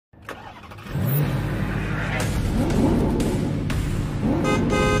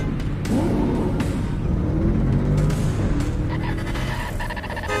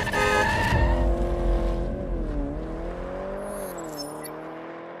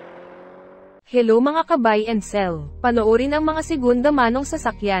Hello mga ka-buy and sell. Panoorin ang mga segunda manong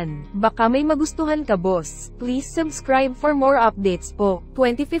sasakyan. Baka may magustuhan ka boss. Please subscribe for more updates po.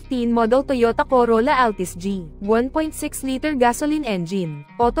 2015 model Toyota Corolla Altis G. 1.6-liter gasoline engine.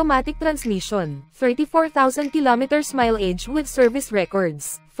 Automatic transmission. 34,000 kilometers mileage with service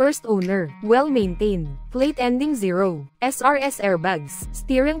records. First owner. Well-maintained. Plate ending 0. SRS airbags.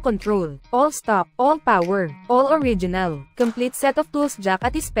 Steering control. All stock. All power. All original. Complete set of tools jack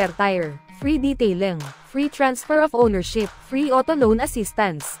at spare tire. Free detailing. Free transfer of ownership. Free auto loan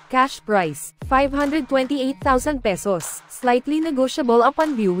assistance. Cash price. 528,000 pesos. Slightly negotiable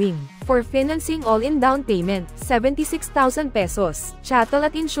upon viewing. For financing all-in down payment. 76,000 pesos. Chattel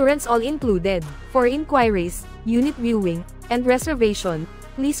at insurance all included. For inquiries, unit viewing, and reservation,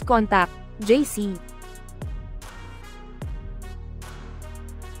 please contact JC.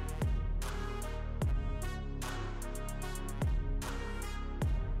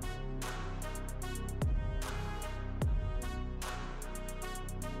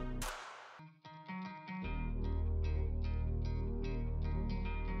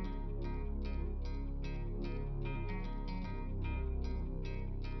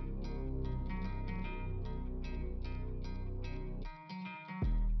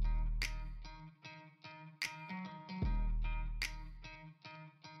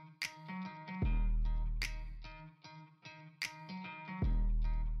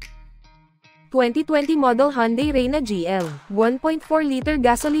 (2020 model Hyundai Reina GL, 1.4-liter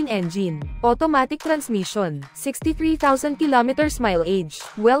gasoline engine, automatic transmission, 63,000 kilometers mileage,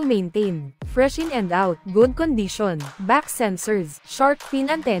 well-maintained, fresh in and out, good condition, back sensors, shark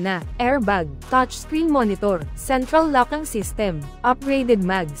fin antenna, airbag, touchscreen monitor, central locking system, upgraded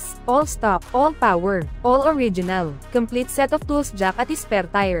mags, all stock, all power, all original, complete set of tools jack at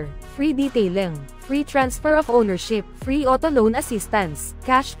spare tire, free detailing, free transfer of ownership, free auto loan assistance,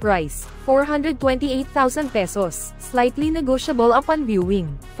 cash price, 428,000 pesos, slightly negotiable upon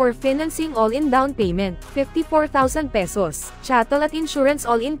viewing. For financing all-in down payment, 54,000 pesos, chattel at insurance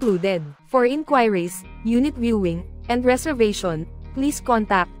all included. For inquiries, unit viewing, and reservation, please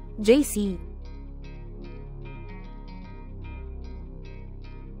contact JC.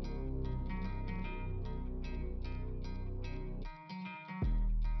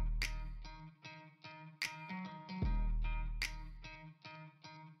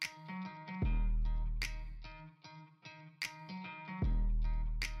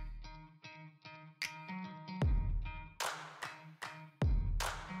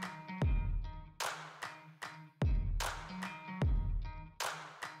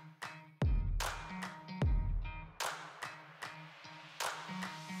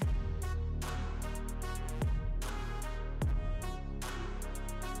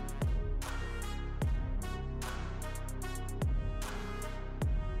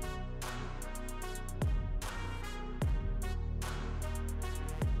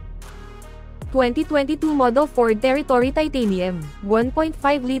 (2022 model Ford Territory Titanium,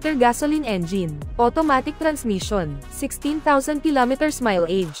 1.5-liter gasoline engine, automatic transmission, 16,000 kilometers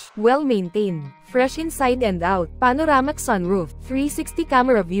mileage, well-maintained, fresh inside and out, panoramic sunroof, 360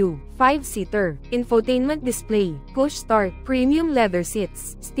 camera view, 5-seater, infotainment display, push start, premium leather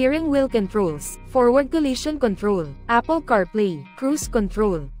seats, steering wheel controls, forward collision control, Apple CarPlay, cruise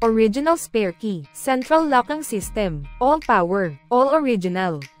control, original spare key, central locking system, all power, all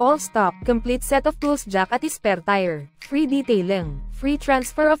original, all stock, complete set of tools jack at spare tire, free detailing, free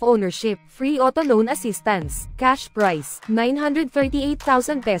transfer of ownership, free auto loan assistance, cash price,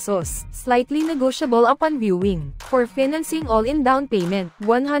 938,000 pesos, slightly negotiable upon viewing. For financing all-in down payment,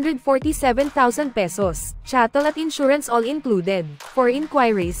 147,000 pesos, chattel at insurance all included. For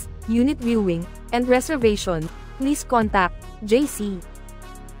inquiries, unit viewing, and reservation, please contact JC.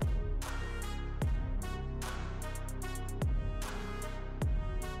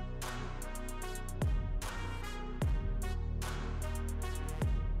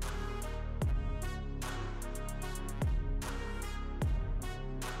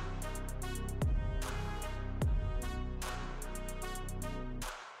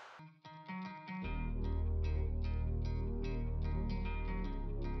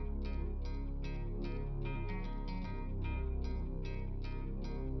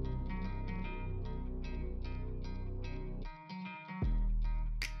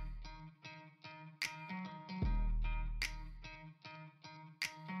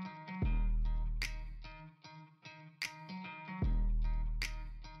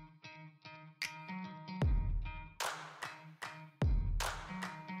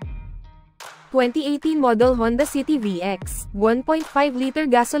 (2018 model Honda City VX, 1.5-liter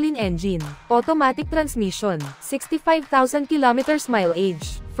gasoline engine, automatic transmission, 65,000 kilometers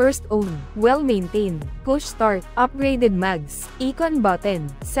mileage, first own, well-maintained, push start, upgraded mags, icon button,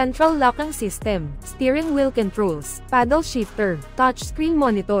 central locking system, steering wheel controls, paddle shifter, touchscreen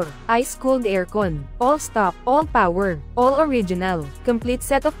monitor, ice-cooled aircon, all-stop, all-power, all-original, complete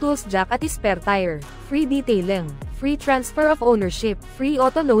set of tools jack at spare tire, free detailing, free transfer of ownership, free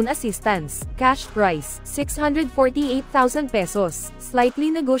auto loan assistance, cash price, 648,000 pesos, slightly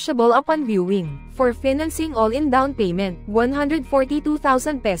negotiable upon viewing. For financing all-in down payment,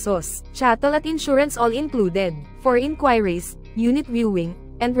 142,000 pesos, chattel at insurance all included. For inquiries, unit viewing,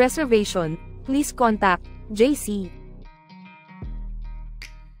 and reservation, please contact JC.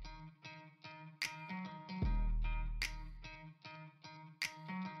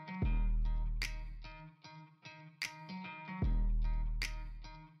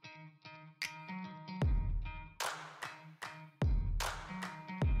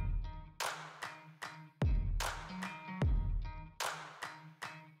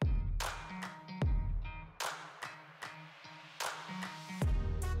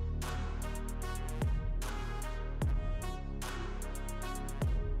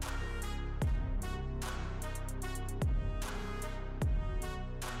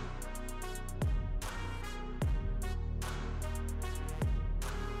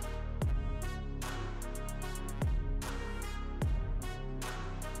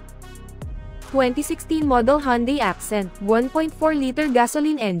 2016 model Hyundai Accent, 1.4-liter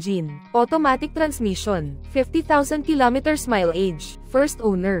gasoline engine, automatic transmission, 50,000 kilometers mileage, first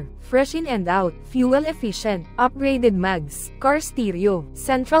owner, fresh in and out, fuel efficient, upgraded mags, car stereo,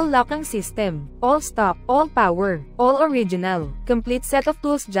 central locking system, all-stop, all-power, all-original, complete set of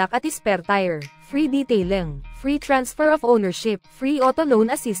tools jack at spare tire, free detailing, free transfer of ownership, free auto loan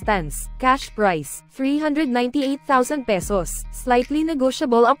assistance, cash price, 398,000 pesos, slightly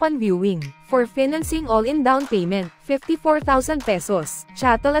negotiable upon viewing. For financing all-in down payment, 54,000 pesos,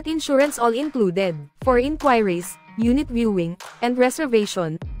 chattel at insurance all included. For inquiries, unit viewing, and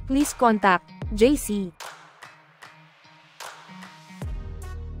reservation, please contact JC.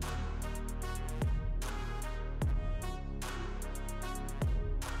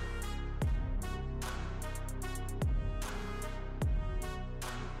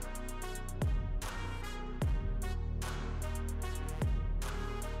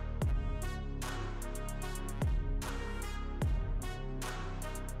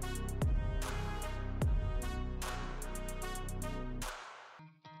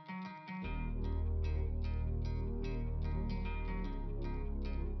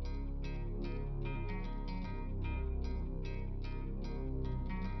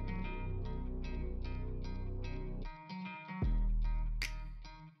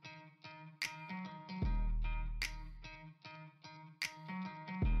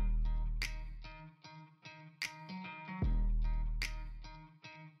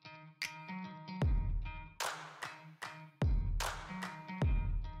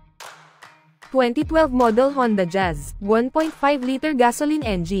 2012 model Honda Jazz, 1.5-liter gasoline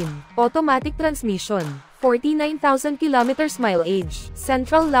engine, automatic transmission, 49,000 kilometers mileage,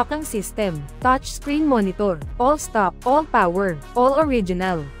 central locking system, touchscreen monitor, all-stop, all-power,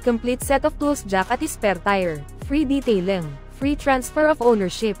 all-original, complete set of tools jack at spare tire, free detailing, free transfer of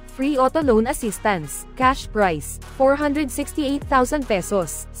ownership, free auto loan assistance, cash price, 468,000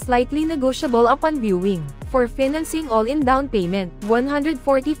 pesos, slightly negotiable upon viewing. For financing all-in down payment,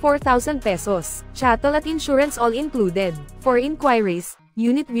 144,000 pesos, chattel at insurance all included. For inquiries,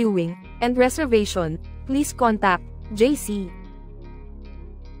 unit viewing, and reservation, please contact JC.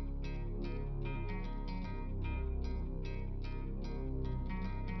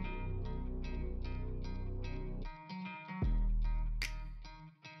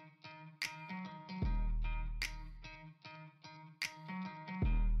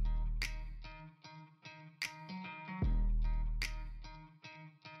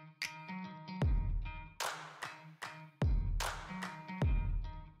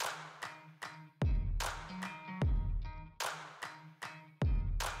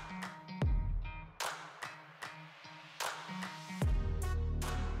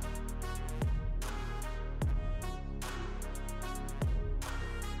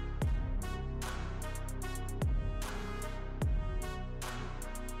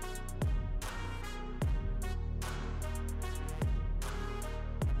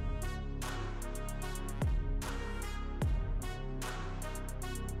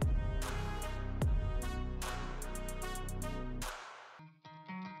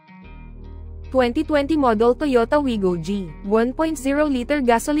 2020 model Toyota Wigo G, 1.0-liter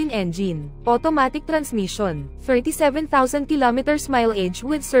gasoline engine, automatic transmission, 37,000 kilometers mileage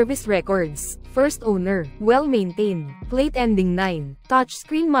with service records, first owner, well-maintained, plate ending 9,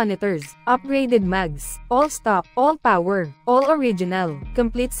 touchscreen monitors, upgraded mags, all-stop, all-power, all-original,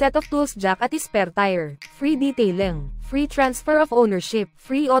 complete set of tools jack at spare tire, free detailing, free transfer of ownership,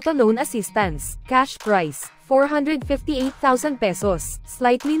 free auto loan assistance, cash price, 458,000 pesos,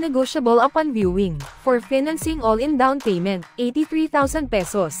 slightly negotiable upon viewing. For financing all-in down payment, 83,000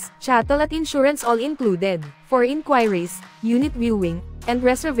 pesos, chattel at insurance all included. For inquiries, unit viewing, and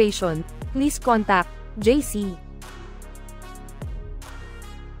reservation, please contact JC.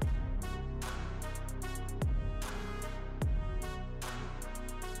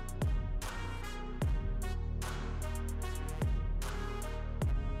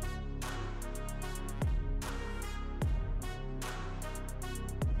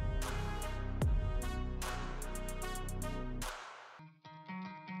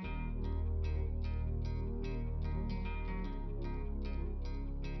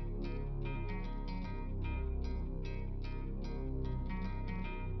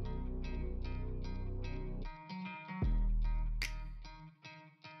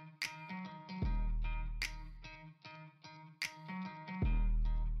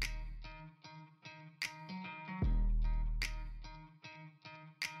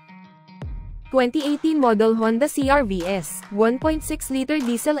 (2018 model Honda CR-VS, 1.6-liter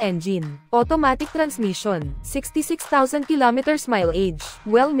diesel engine, automatic transmission, 66,000 kilometers mileage,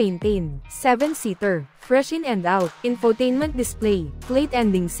 well-maintained, 7-seater, fresh in and out, infotainment display, plate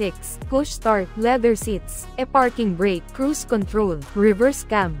ending 6, push start, leather seats, parking brake, cruise control, reverse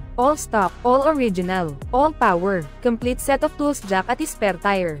cam, all-stop, all-original, all-power, complete set of tools jack at spare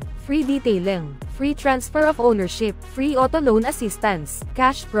tire, free detailing, free transfer of ownership, free auto loan assistance,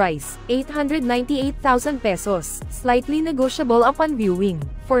 cash price, 898,000 pesos, slightly negotiable upon viewing.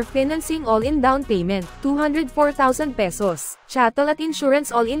 For financing all-in down payment, 204,000 pesos, chattel at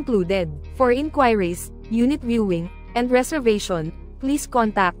insurance all included. For inquiries, unit viewing, and reservation, please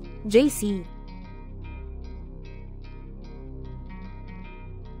contact JC.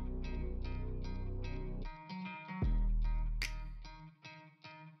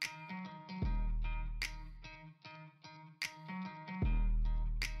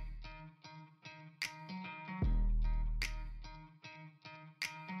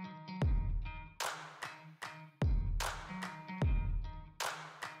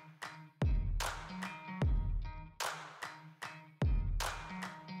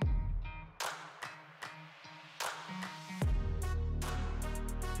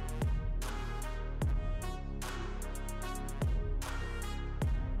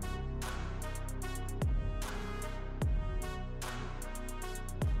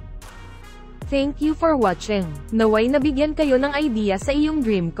 Thank you for watching. Naway nabigyan kayo ng idea sa iyong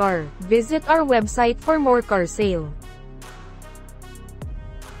dream car. Visit our website for more car sale.